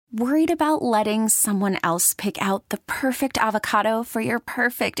Worried about letting someone else pick out the perfect avocado for your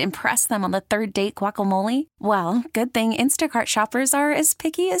perfect impress them on the third date guacamole? Well, good thing Instacart shoppers are as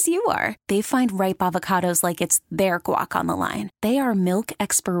picky as you are. They find ripe avocados like it's their guac on the line. They are milk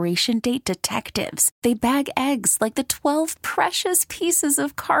expiration date detectives. They bag eggs like the 12 precious pieces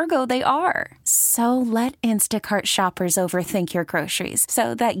of cargo they are. So let Instacart shoppers overthink your groceries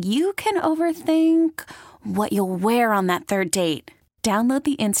so that you can overthink what you'll wear on that third date. Download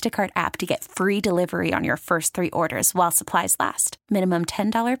the Instacart app to get free delivery on your first 3 orders while supplies last. Minimum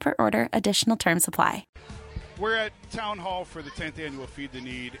 $10 per order. Additional terms apply. We're at Town Hall for the 10th annual Feed the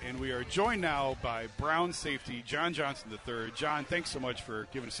Need, and we are joined now by Brown safety John Johnson III. John, thanks so much for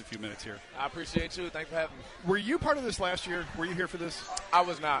giving us a few minutes here. I appreciate you. Thanks for having me. Were you part of this last year? Were you here for this? I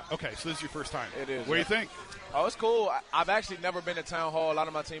was not. Okay, so this is your first time. It is. What do you think? Oh, it's cool. I've actually never been to Town Hall. A lot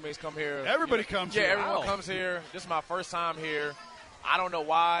of my teammates come here. Everybody comes here. Yeah, everyone comes here. This is my first time here. I don't know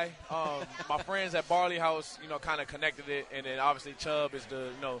why. My friends at Barley House, kind of connected it, and then obviously Chubb is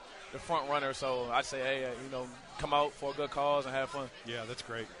the front runner. So I say, hey, come out for a good cause and have fun. Yeah, that's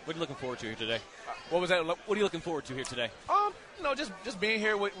great. What are you looking forward to here today? What was that? What are you looking forward to here today? Just being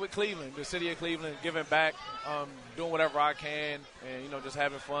here with Cleveland, the city of Cleveland, giving back, doing whatever I can, and just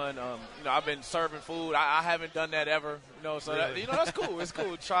having fun. I've been serving food. I haven't done that ever. So really? That's cool. It's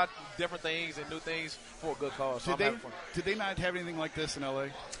cool. Try different things and new things for a good cause. So Did they not have anything like this in LA?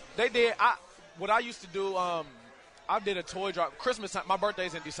 They did. What I used to do. I did a toy drop Christmas time. My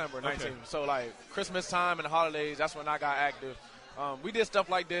birthday's in December 19th. Okay. So Christmas time and the holidays, that's when I got active. We did stuff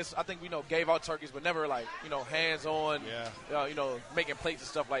like this. I think we gave out turkeys, but never hands on. Yeah. Making plates and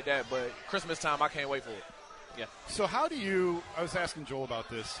stuff like that. But Christmas time, I can't wait for it. Yeah. So how do you? I was asking Joel about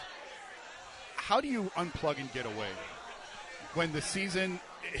this. How do you unplug and get away when the season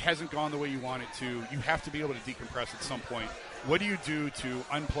hasn't gone the way you want it to? You have to be able to decompress at some point. What do you do to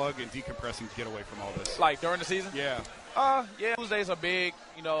unplug and decompress and get away from all this? Like during the season? Yeah. Tuesdays are big.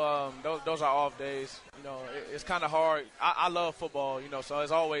 Those are off days. It's kind of hard. I love football, so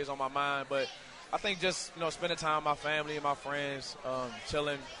it's always on my mind. But I think just, spending time with my family and my friends,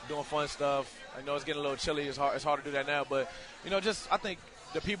 chilling, doing fun stuff. I know it's getting a little chilly. It's hard to do that now. But, I think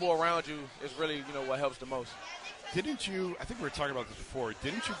the people around you is really, what helps the most. Didn't you, I think we were talking about this before,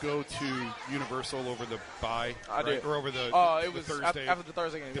 didn't you go to Universal over the bye? I did. Or over the it was Thursday? After the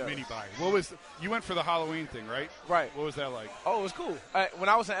Thursday game, the mini bye. You went for the Halloween thing, right? Right. What was that like? Oh, it was cool. When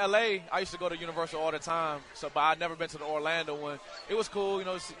I was in L.A., I used to go to Universal all the time, but I'd never been to the Orlando one. It was cool,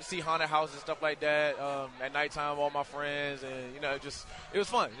 see haunted houses and stuff like that. At nighttime, all my friends, and, it was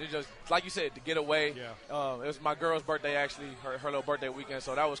fun. It just, like you said, to get away. Yeah. It was my girl's birthday, actually, her little birthday weekend,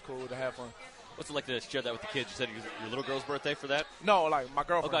 so that was cool to have fun. What's it like to share that with the kids? You said it was your little girl's birthday for that? No, like my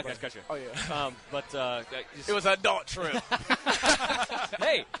girlfriend. Oh, gotcha. Oh, yeah. It was an adult trip.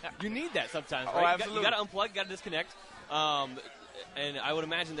 Hey, you need that sometimes, right? Absolutely. You got to unplug, got to disconnect. And I would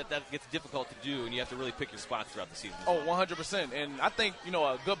imagine that gets difficult to do, and you have to really pick your spots throughout the season. Oh, 100%. And I think,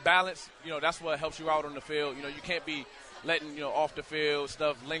 a good balance, that's what helps you out on the field. You can't be letting, off the field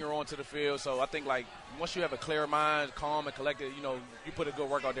stuff linger onto the field. So I think, once you have a clear mind, calm and collected, you put a good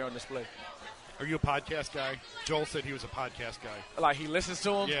work out there on display. Are you a podcast guy? Joel said he was a podcast guy. Like he listens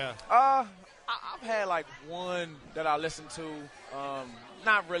to them? Yeah. I've had one that I listen to.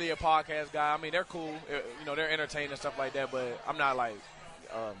 Not really a podcast guy. I mean, they're cool. They're entertaining and stuff like that, but I'm not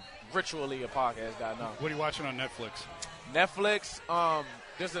ritually a podcast guy, no. What are you watching on Netflix? Netflix,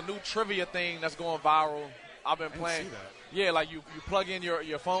 there's a new trivia thing that's going viral. I've been playing. I didn't see that. Yeah, you plug in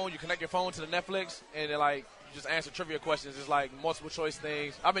your phone, you connect your phone to the Netflix, and you just answer trivia questions. It's multiple choice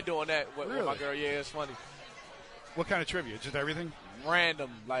things. I've been doing that with my girl. Yeah, it's funny. What kind of trivia? Just everything? Random,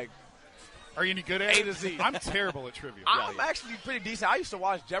 Are you any good at A to Z. I'm terrible at trivia. I'm actually pretty decent. I used to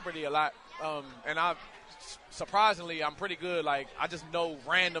watch Jeopardy a lot, and surprisingly, I'm pretty good. I just know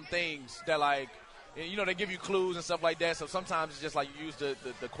random things that they give you clues and stuff like that. So sometimes it's just you use the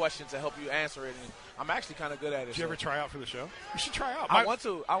question to help you answer it. And I'm actually kind of good at it. Did you ever try out for the show? You should try out. I want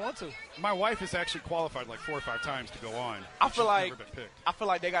to. My wife has actually qualified 4 or 5 times to go on. I feel never been picked. I feel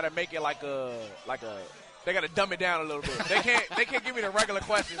like they got to make it they got to dumb it down a little bit. They can't give me the regular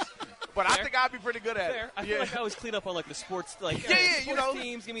questions. But Fair. I think I'd be pretty good at it. I feel like I always clean up on the sports, sports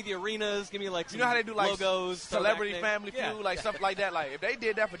teams. Give me the arenas. Give me you know how they do logos, Celebrity Family Feud, stuff like that. If they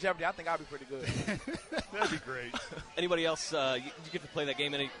did that for Jeopardy, I think I'd be pretty good. That'd be great. Anybody else? You get to play that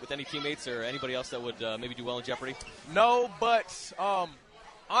game with any teammates or anybody else that would maybe do well in Jeopardy? No, but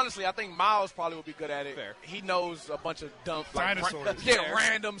honestly, I think Miles probably would be good at it. Fair. He knows a bunch of dumb dinosaurs.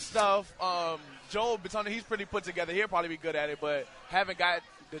 Random stuff. Joel Batoni, he's pretty put together. He'll probably be good at it, but haven't got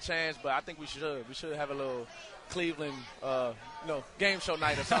the chance. But I think we should have a little Cleveland, game show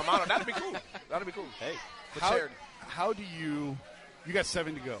night or something. I don't know. That'd be cool. That'd be cool. Hey, how do you got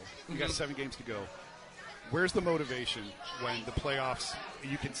 7 to go. You got 7 games to go. Where's the motivation when the playoffs,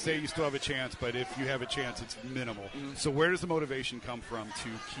 you can say you still have a chance, but if you have a chance, it's minimal. So where does the motivation come from to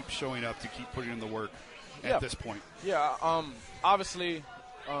keep showing up, to keep putting in the work at this point? Yeah, obviously,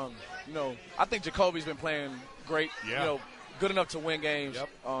 I think Jacoby's been playing great, good enough to win games. Yep.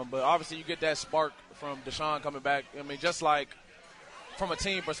 But obviously you get that spark from Deshaun coming back. I mean, just like from a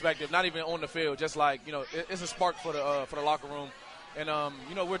team perspective, not even on the field, just like, it's a spark for the locker room. And,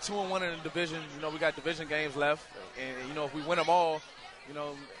 we're 2-1 in the division. We got division games left. And, if we win them all,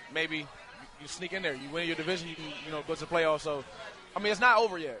 maybe you sneak in there. You win your division, you can, go to the playoffs. So, I mean, it's not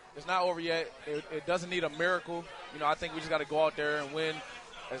over yet. It doesn't need a miracle. I think we just got to go out there and win.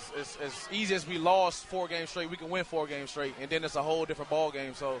 As easy as we lost 4 games straight, we can win 4 games straight. And then it's a whole different ball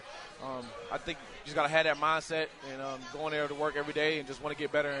game. So, I think you just got to have that mindset and go in there to work every day and just want to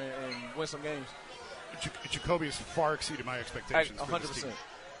get better and win some games. Jacoby has far exceeded my expectations. 100%.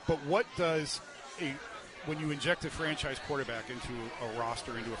 But what does when you inject a franchise quarterback into a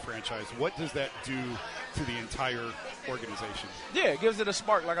roster, into a franchise, what does that do to the entire organization? Yeah, it gives it a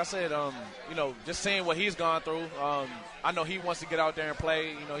spark. Like I said, just seeing what he's gone through. I know he wants to get out there and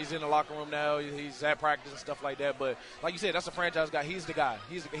play. He's in the locker room now. He's at practice and stuff like that. But like you said, that's a franchise guy. He's the guy.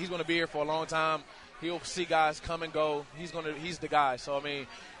 He's going to be here for a long time. He'll see guys come and go. He's the guy. So, I mean,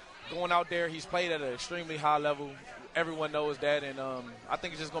 going out there, he's played at an extremely high level. Everyone knows that, and I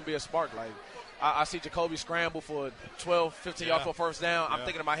think it's just going to be a spark. Like, I see Jacoby scramble for 12, 15 yards for a first down. I'm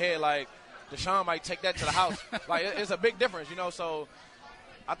thinking in my head, like, Deshaun might take that to the house. Like, it's a big difference, so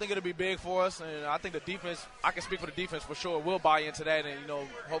I think it'll be big for us, and I think the defense, I can speak for the defense for sure, will buy into that, and,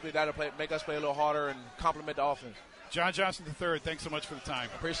 hopefully that'll make us play a little harder and complement the offense. John Johnson III, thanks so much for the time.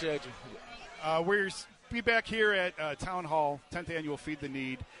 Appreciate you. We'll be back here at Town Hall, 10th Annual Feed the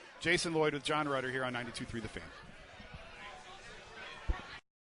Need. Jason Lloyd with John Rutter here on 92.3 The Fan.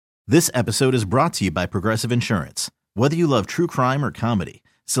 This episode is brought to you by Progressive Insurance. Whether you love true crime or comedy,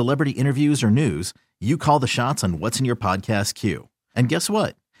 celebrity interviews or news, you call the shots on what's in your podcast queue. And guess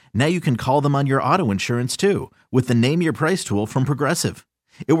what? Now you can call them on your auto insurance too with the Name Your Price tool from Progressive.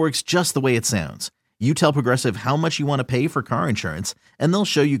 It works just the way it sounds. You tell Progressive how much you want to pay for car insurance, and they'll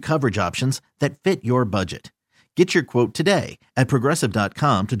show you coverage options that fit your budget. Get your quote today at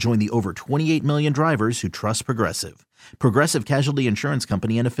Progressive.com to join the over 28 million drivers who trust Progressive. Progressive Casualty Insurance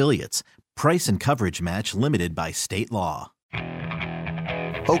Company and Affiliates. Price and coverage match limited by state law.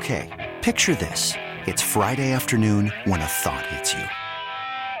 Okay, picture this. It's Friday afternoon when a thought hits you.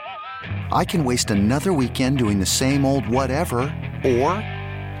 I can waste another weekend doing the same old whatever, or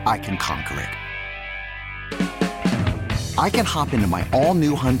I can conquer it. I can hop into my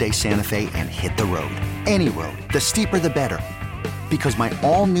all-new Hyundai Santa Fe and hit the road. Any road. The steeper, the better. Because my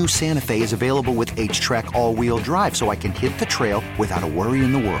all-new Santa Fe is available with H-Track all-wheel drive, so I can hit the trail without a worry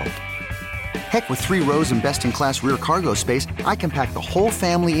in the world. Heck, with 3 rows and best-in-class rear cargo space, I can pack the whole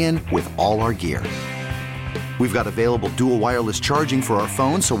family in with all our gear. We've got available dual wireless charging for our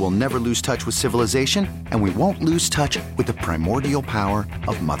phones, so we'll never lose touch with civilization, and we won't lose touch with the primordial power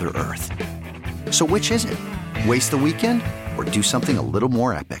of Mother Earth. So which is it? Waste the weekend or do something a little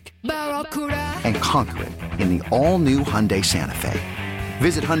more epic? And conquer it in the all-new Hyundai Santa Fe.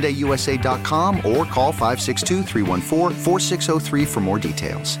 Visit HyundaiUSA.com or call 562-314-4603 for more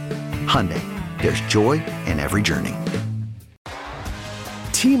details. Hyundai, there's joy in every journey.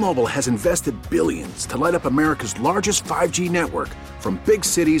 T-Mobile has invested billions to light up America's largest 5G network, from big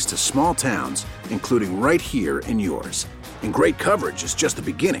cities to small towns, including right here in yours. And great coverage is just the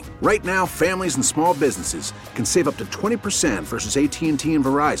beginning. Right now, families and small businesses can save up to 20% versus AT&T and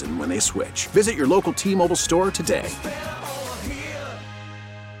Verizon when they switch. Visit your local T-Mobile store today.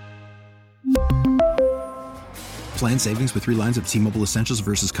 Plan savings with 3 lines of T-Mobile Essentials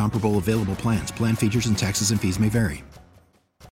versus comparable available plans. Plan features and taxes and fees may vary.